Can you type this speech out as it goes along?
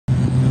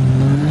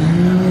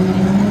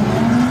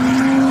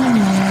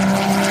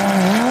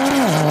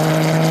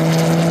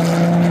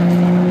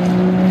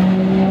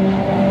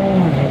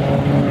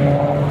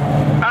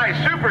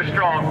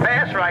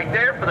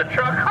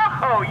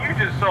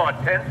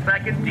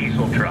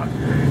diesel truck.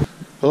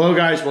 Hello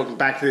guys, welcome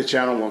back to the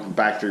channel, welcome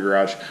back to the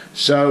garage.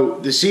 So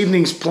this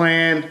evening's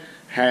plan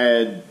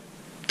had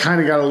kind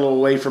of got a little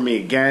away from me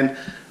again.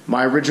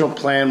 My original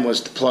plan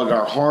was to plug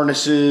our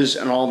harnesses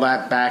and all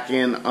that back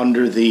in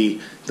under the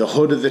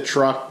hood of the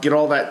truck, get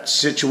all that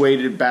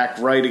situated back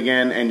right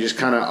again, and just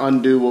kind of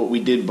undo what we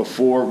did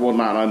before. Well,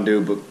 not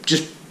undo, but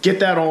just get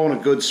that all in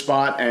a good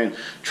spot and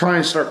try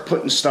and start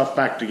putting stuff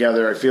back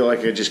together. I feel like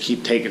I just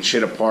keep taking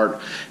shit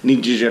apart.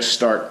 Need to just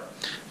start,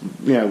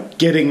 you know,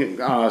 getting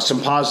some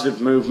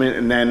positive movement,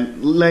 and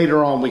then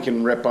later on we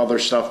can rip other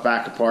stuff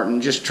back apart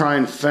and just try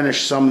and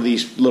finish some of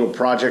these little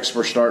projects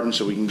we're starting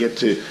so we can get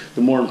to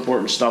the more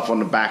important stuff on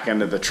the back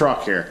end of the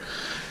truck here.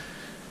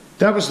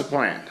 That was the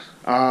plan.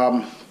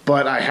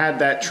 But I had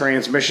that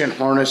transmission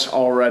harness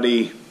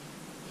already,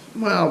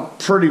 well,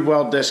 pretty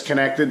well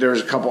disconnected. There's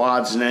a couple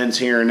odds and ends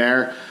here and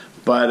there,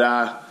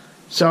 but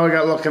so I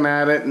got looking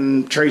at it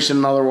and tracing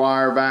another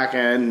wire back,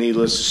 and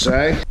needless to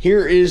say,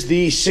 here is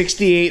the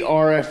 68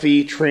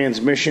 RFE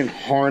transmission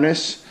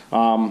harness.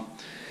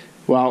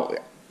 Well,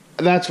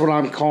 that's what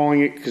I'm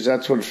calling it because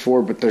that's what it's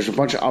for, but there's a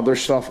bunch of other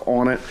stuff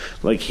on it.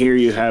 Like here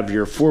you have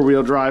your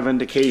four-wheel drive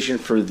indication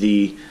for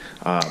the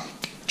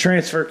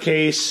transfer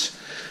case.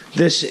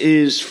 This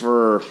is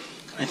for,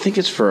 I think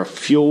it's for a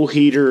fuel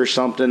heater or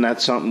something.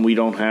 That's something we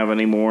don't have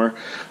anymore.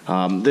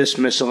 This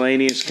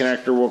miscellaneous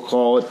connector, we'll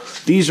call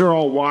it. These are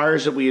all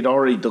wires that we had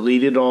already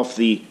deleted off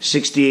the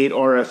 68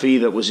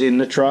 RFE that was in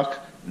the truck.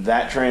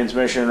 That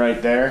transmission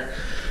right there.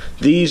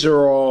 These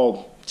are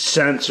all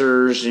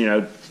sensors, you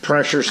know,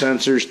 pressure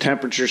sensors,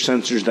 temperature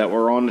sensors that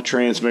were on the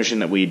transmission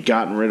that we had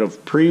gotten rid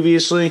of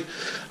previously.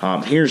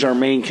 Here's our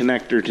main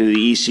connector to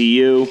the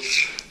ECU,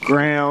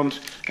 ground,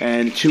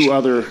 and two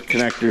other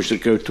connectors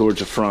that go towards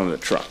the front of the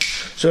truck.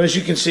 So as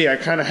you can see, I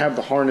kind of have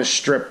the harness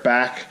stripped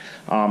back.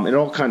 It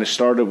all kind of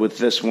started with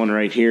this one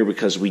right here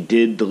because we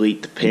did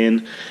delete the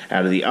pin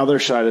out of the other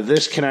side of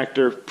this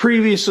connector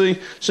previously.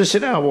 So I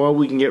said, oh, well,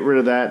 we can get rid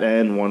of that,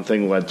 and one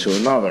thing led to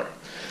another.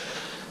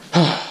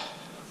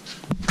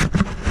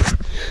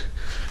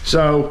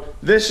 So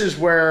this is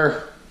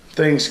where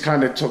things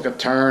kind of took a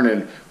turn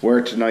and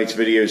where tonight's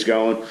video is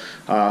going.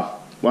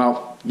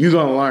 Well, you're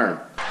going to learn.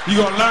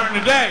 You're going to learn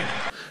today.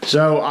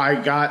 So I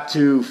got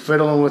to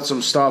fiddling with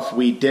some stuff.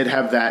 We did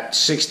have that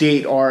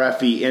 68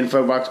 RFE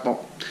info box.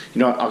 Well, you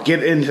know, I'll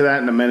get into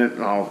that in a minute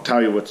and I'll tell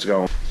you what's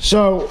going on.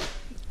 So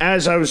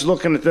as I was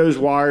looking at those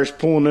wires,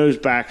 pulling those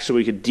back so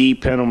we could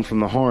de-pin them from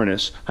the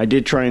harness, I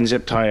did try and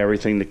zip tie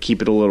everything to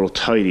keep it a little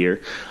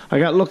tighter. I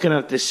got looking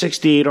at the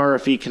 68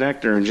 RFE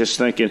connector and just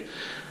thinking,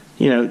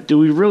 you know, do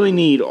we really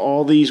need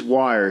all these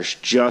wires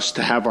just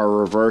to have our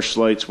reverse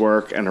lights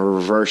work and a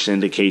reverse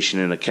indication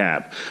in a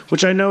cab?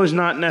 Which I know is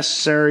not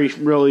necessary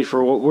really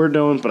for what we're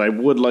doing, but I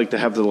would like to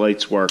have the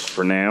lights work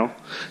for now,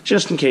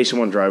 just in case I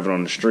want to drive it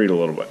on the street a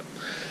little bit.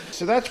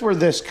 So that's where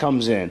this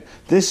comes in.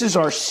 This is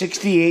our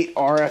 68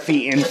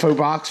 RFE info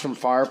box from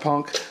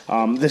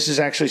Firepunk. This is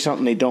actually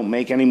something they don't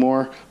make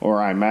anymore,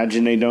 or I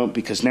imagine they don't,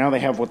 because now they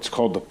have what's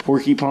called the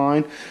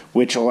Porcupine,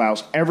 which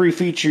allows every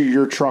feature of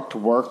your truck to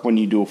work when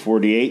you do a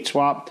 48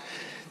 swap.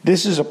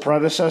 This is a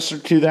predecessor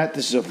to that.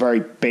 This is a very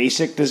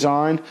basic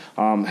design.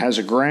 Has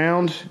a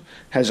ground,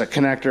 has a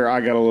connector.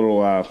 I got a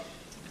little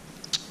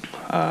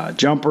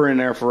jumper in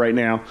there for right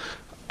now,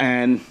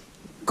 and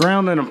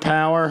ground and a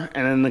power,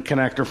 and then the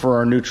connector for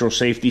our neutral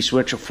safety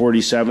switch, a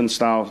 47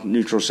 style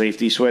neutral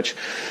safety switch.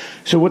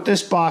 So what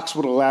this box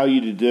would allow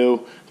you to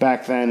do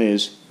back then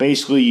is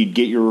basically you'd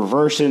get your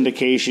reverse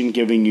indication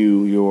giving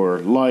you your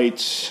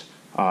lights,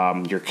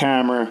 your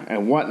camera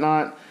and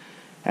whatnot,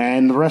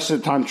 and the rest of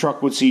the time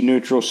truck would see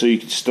neutral, so you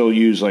could still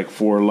use like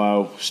 4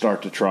 low,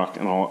 start the truck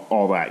and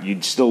all that.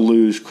 You'd still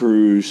lose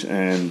cruise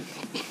and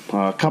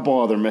a couple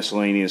other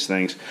miscellaneous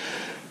things.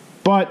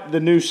 But the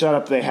new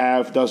setup they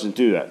have doesn't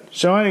do that.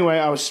 So anyway,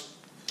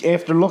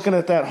 after looking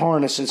at that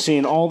harness and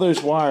seeing all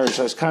those wires,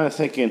 I was kind of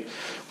thinking,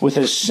 with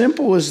as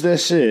simple as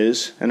this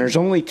is, and there's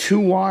only 2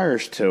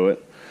 wires to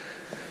it,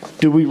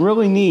 do we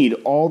really need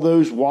all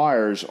those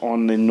wires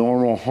on the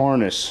normal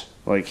harness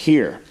like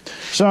here?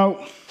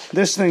 So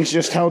this thing's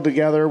just held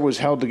together, was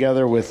held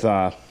together with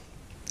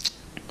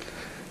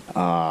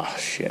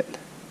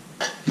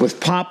with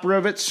pop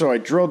rivets. So I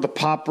drilled the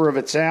pop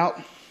rivets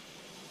out.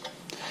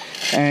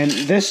 And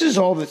this is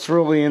all that's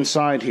really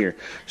inside here.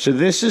 So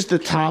this is the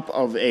top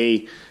of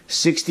a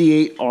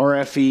 68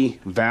 RFE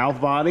valve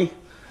body,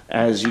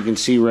 as you can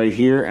see right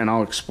here, and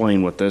I'll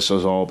explain what this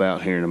is all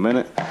about here in a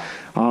minute.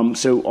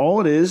 So all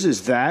it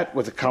is that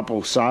with a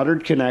couple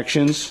soldered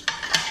connections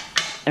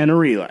and a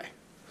relay.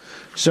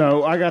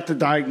 So I got to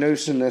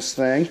diagnosing this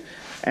thing,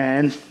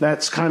 and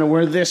that's kind of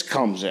where this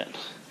comes in.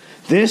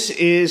 This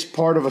is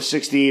part of a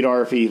 68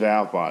 RFE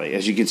valve body.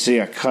 As you can see,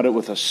 I cut it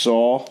with a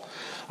saw.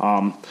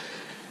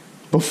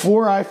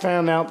 Before I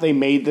found out they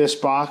made this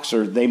box,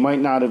 or they might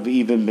not have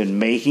even been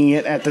making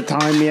it at the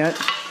time yet,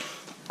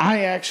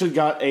 I actually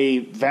got a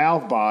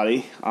valve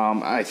body.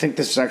 I think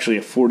this is actually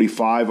a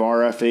 45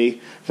 RFE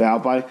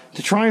valve body,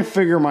 to try and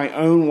figure my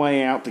own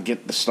way out to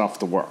get the stuff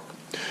to work.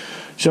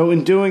 So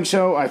in doing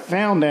so, I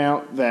found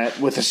out that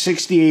with a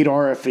 68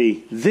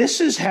 RFE,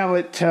 this is how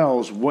it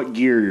tells what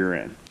gear you're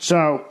in.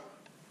 So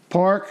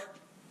park,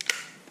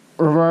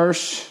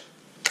 reverse,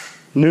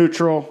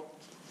 neutral,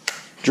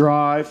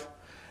 drive,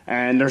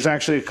 and there's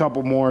actually a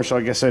couple more, so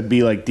I guess that'd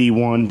be like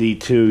D1,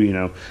 D2, you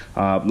know,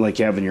 like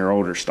you have in your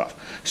older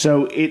stuff.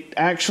 So it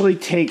actually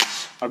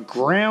takes a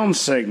ground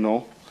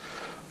signal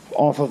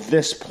off of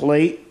this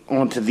plate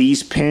onto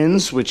these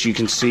pins, which you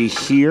can see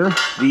here,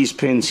 these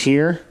pins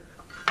here.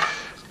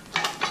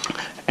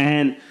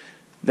 And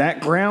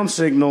that ground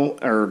signal,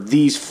 or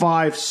these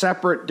 5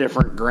 separate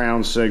different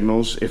ground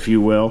signals, if you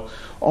will,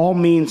 all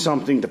mean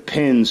something to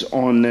pins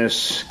on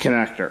this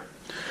connector.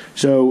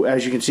 So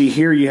as you can see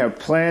here, you have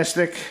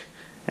plastic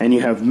and you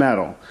have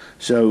metal.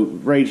 So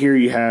right here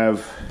you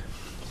have,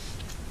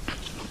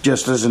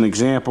 just as an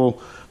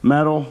example,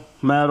 metal,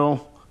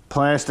 metal,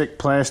 plastic,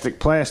 plastic,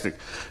 plastic.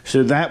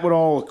 So that would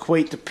all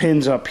equate to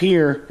pins up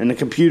here, and the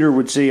computer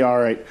would see, all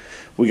right,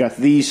 we got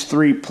these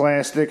 3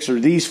 plastics, or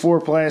these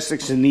 4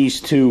 plastics, and these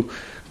 2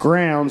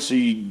 grounds, so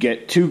you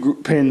get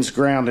 2 pins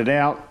grounded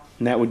out,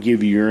 and that would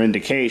give you your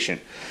indication.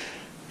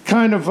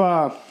 Kind of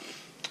a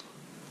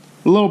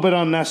little bit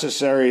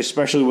unnecessary,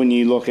 especially when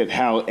you look at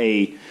how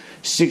a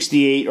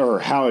 68 or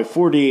how a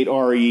 48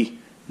 RE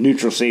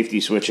neutral safety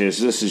switch is.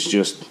 This is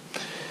just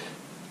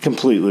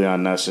completely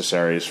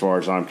unnecessary as far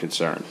as I'm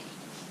concerned.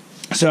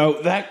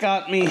 So that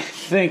got me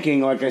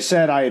thinking. Like I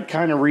said, I had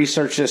kind of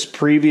researched this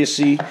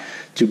previously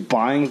to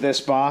buying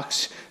this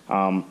box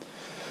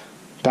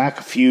back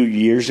a few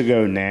years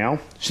ago now.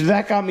 So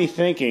that got me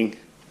thinking,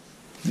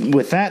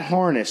 with that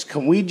harness,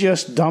 can we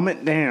just dumb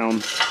it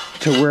down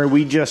to where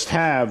we just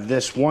have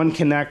this one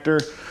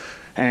connector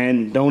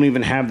and don't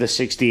even have the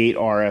 68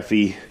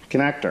 RFE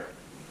connector?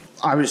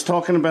 I was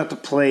talking about the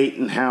plate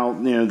and how,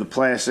 you know, the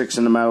plastics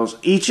and the metals,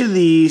 each of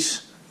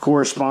these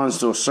corresponds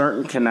to a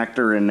certain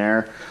connector in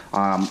there.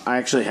 I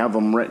actually have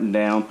them written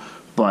down,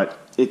 but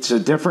it's a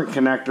different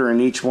connector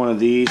in each one of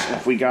these.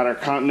 If we got our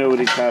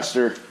continuity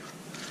tester,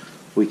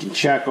 we can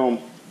check them,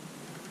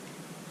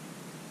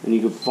 and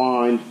you can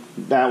find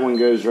that one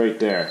goes right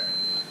there.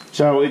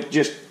 So it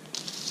just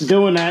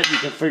doing that, you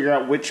can figure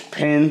out which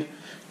pin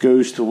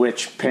goes to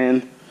which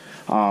pin.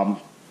 How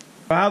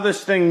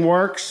this thing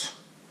works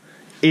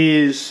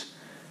is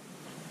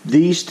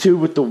these 2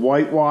 with the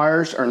white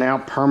wires are now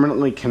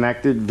permanently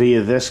connected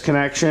via this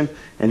connection,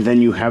 and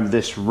then you have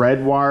this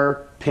red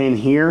wire pin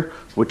here,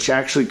 which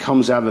actually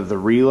comes out of the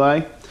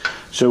relay.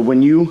 So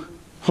when you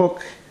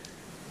hook,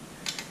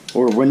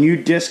 or when you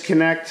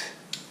disconnect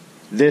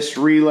this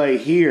relay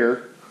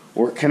here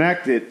or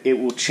connect it, it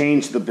will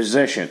change the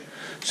position.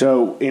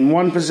 So in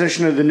one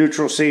position of the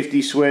neutral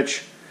safety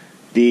switch,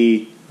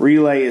 the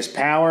relay is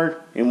powered.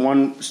 In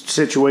one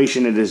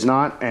situation it is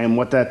not, and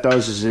what that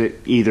does is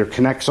it either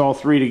connects all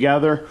 3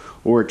 together,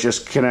 or it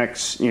just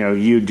connects, you know,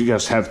 you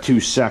just have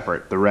 2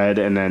 separate, the red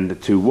and then the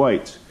 2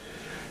 whites.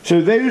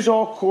 So those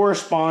all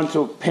correspond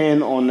to a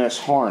pin on this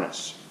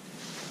harness.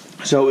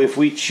 So if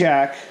we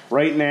check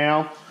right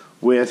now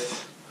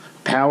with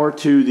power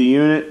to the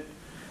unit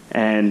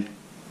and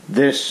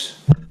this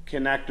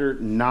connector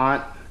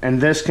not,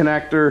 and this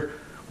connector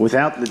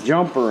without the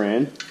jumper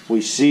in,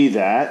 we see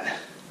that.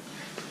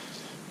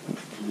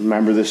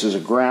 Remember, this is a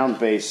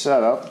ground-based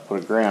setup.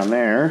 Put a ground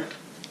there.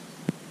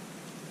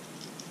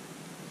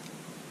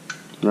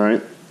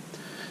 Right?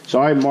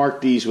 So I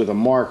marked these with a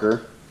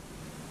marker.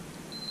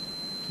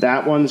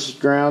 That one's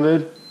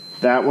grounded,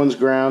 that one's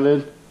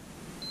grounded,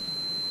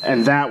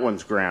 and that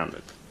one's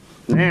grounded.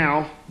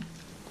 Now,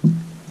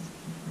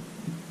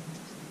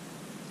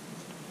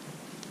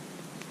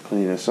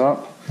 clean this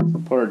up.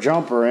 Put our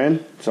jumper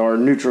in, so our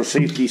neutral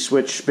safety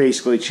switch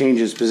basically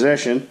changes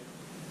position.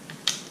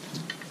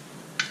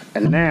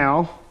 And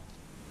now,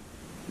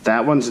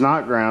 that one's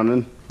not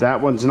grounded,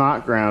 that one's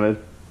not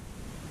grounded.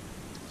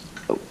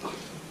 Oh.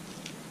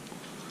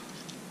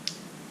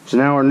 So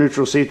now our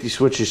neutral safety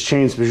switch has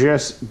changed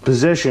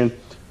position.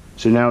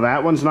 So now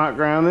that one's not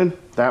grounded,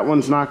 that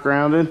one's not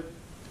grounded,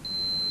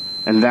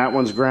 and that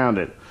one's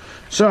grounded.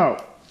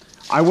 So,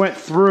 I went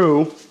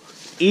through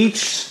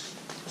each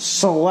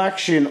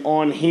selection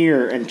on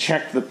here and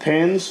checked the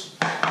pins,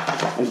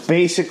 and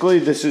basically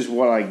this is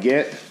what I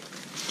get.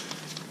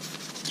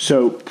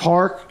 So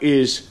park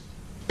is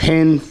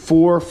pin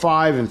 4,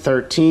 5, and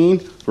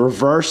 13.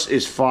 Reverse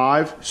is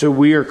 5. So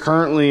we are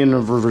currently in a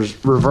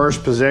reverse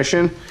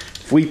position.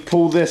 If we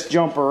pull this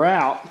jumper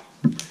out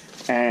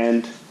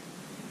and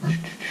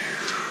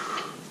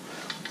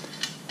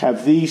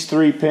have these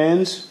 3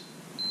 pins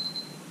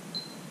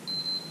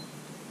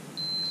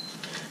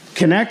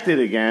connected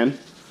again,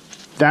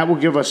 that will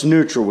give us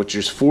neutral, which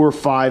is 4,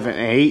 5, and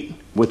 8,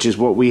 which is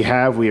what we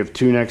have. We have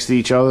 2 next to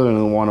each other and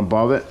the one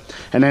above it.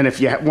 And then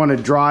if you want to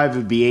drive, it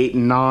would be 8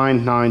 and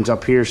 9. 9's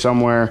up here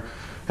somewhere.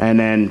 And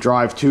then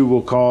drive 2,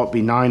 we'll call it,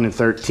 be 9 and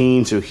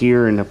 13. So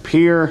here and up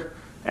here.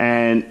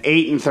 And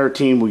 8 and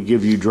 13 will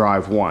give you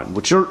drive 1,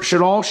 which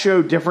should all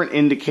show different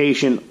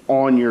indication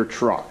on your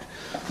truck.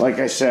 Like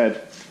I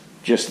said,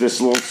 just this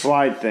little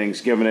slide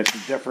thing's giving it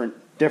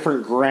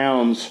different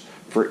grounds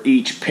for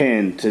each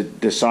pin to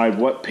decide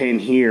what pin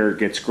here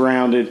gets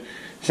grounded,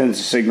 sends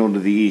a signal to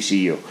the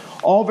ECU.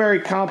 All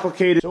very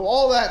complicated. So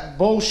all that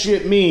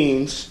bullshit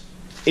means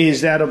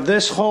is that of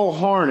this whole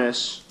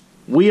harness,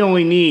 we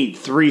only need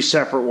 3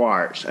 separate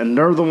wires, and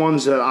they're the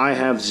ones that I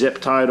have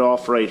zip tied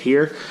off right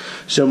here.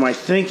 So my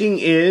thinking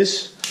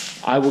is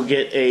I will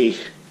get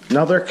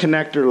another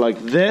connector like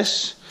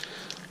this,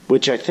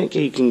 which I think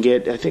you can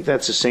get, I think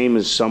that's the same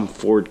as some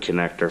Ford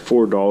connector,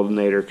 Ford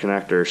alternator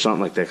connector or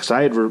something like that, because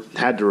I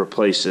had to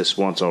replace this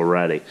once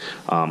already.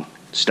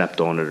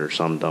 Stepped on it or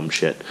some dumb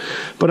shit.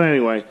 But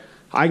anyway,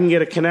 I can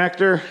get a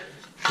connector,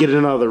 get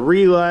another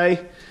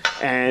relay,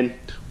 and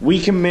we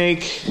can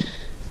make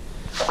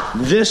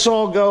this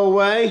all go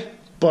away,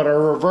 but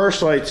our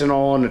reverse lights and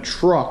all on the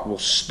truck will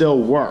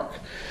still work.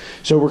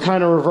 So we're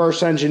kind of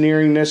reverse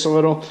engineering this a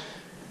little.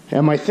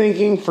 And my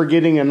thinking for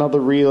getting another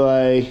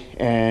relay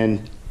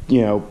and,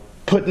 you know,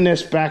 putting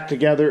this back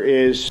together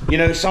is, you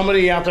know,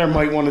 somebody out there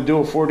might want to do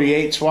a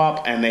 48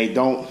 swap and they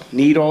don't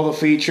need all the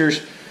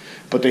features,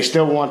 but they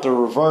still want the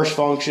reverse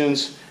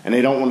functions and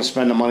they don't want to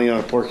spend the money on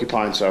a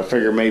porcupine. So I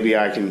figure maybe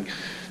I can,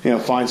 you know,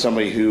 find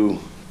somebody who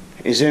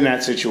is in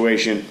that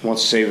situation,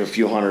 wants to save a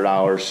few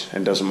 $100s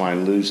and doesn't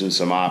mind losing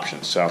some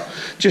options. So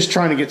just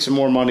trying to get some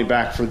more money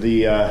back for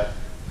the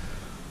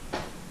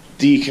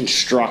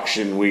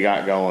deconstruction we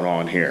got going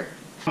on here.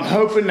 I'm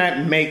hoping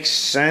that makes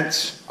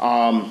sense.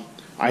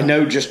 I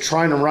know just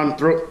trying to run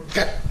through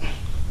it,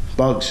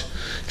 bugs,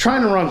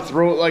 trying to run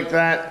through it like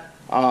that,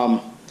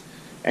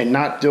 and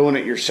not doing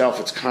it yourself,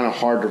 it's kind of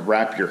hard to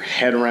wrap your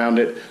head around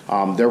it.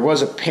 There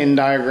was a pin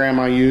diagram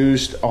I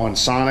used on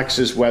Sonic's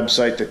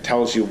website that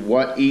tells you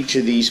what each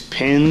of these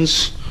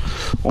pins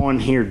on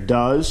here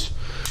does.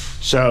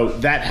 So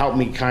that helped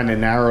me kind of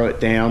narrow it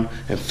down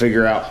and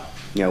figure out,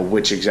 you know,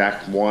 which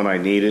exact one I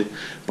needed.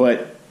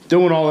 But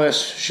doing all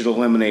this should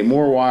eliminate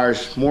more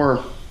wires,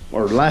 more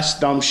or less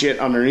dumb shit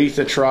underneath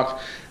the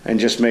truck,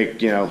 and just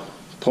make, you know,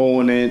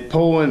 pulling and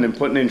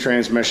putting in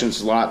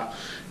transmissions a lot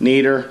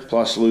neater,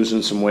 plus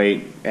losing some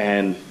weight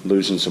and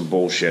losing some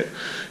bullshit.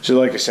 So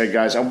like I said,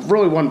 guys, I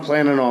really wasn't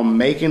planning on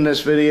making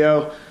this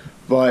video,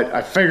 but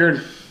I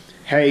figured,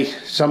 hey,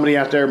 somebody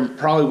out there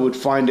probably would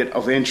find it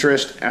of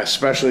interest,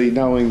 especially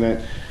knowing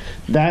that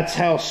that's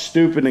how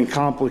stupid and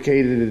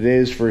complicated it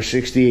is for a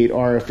 68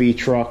 RFE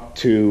truck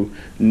to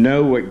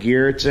know what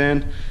gear it's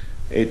in.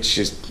 It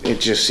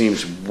just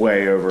seems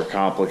way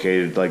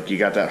overcomplicated. Like, you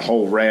got that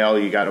whole rail,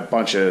 you got a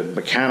bunch of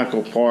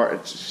mechanical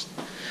parts.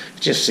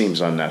 It just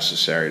seems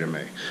unnecessary to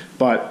me.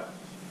 But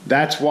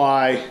that's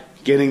why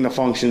getting the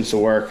functions to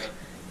work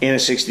in a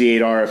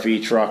 68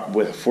 RFE truck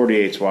with a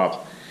 48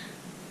 swap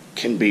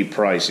can be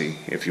pricey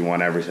if you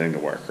want everything to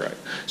work right.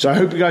 So I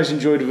hope you guys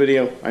enjoyed the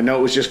video. I know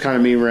it was just kind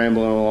of me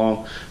rambling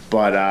along,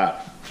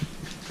 but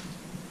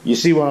you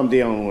see what I'm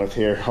dealing with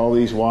here. All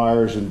these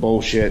wires and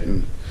bullshit,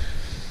 and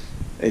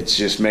it's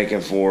just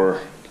making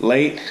for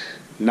late,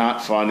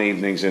 not fun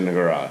evenings in the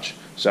garage.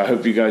 So I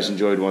hope you guys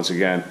enjoyed once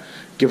again.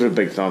 Give it a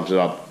big thumbs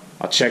up.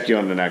 I'll check you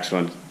on the next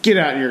one. Get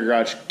out in your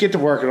garage. Get to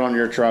working on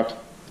your truck.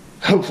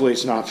 Hopefully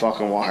it's not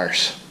fucking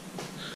wires.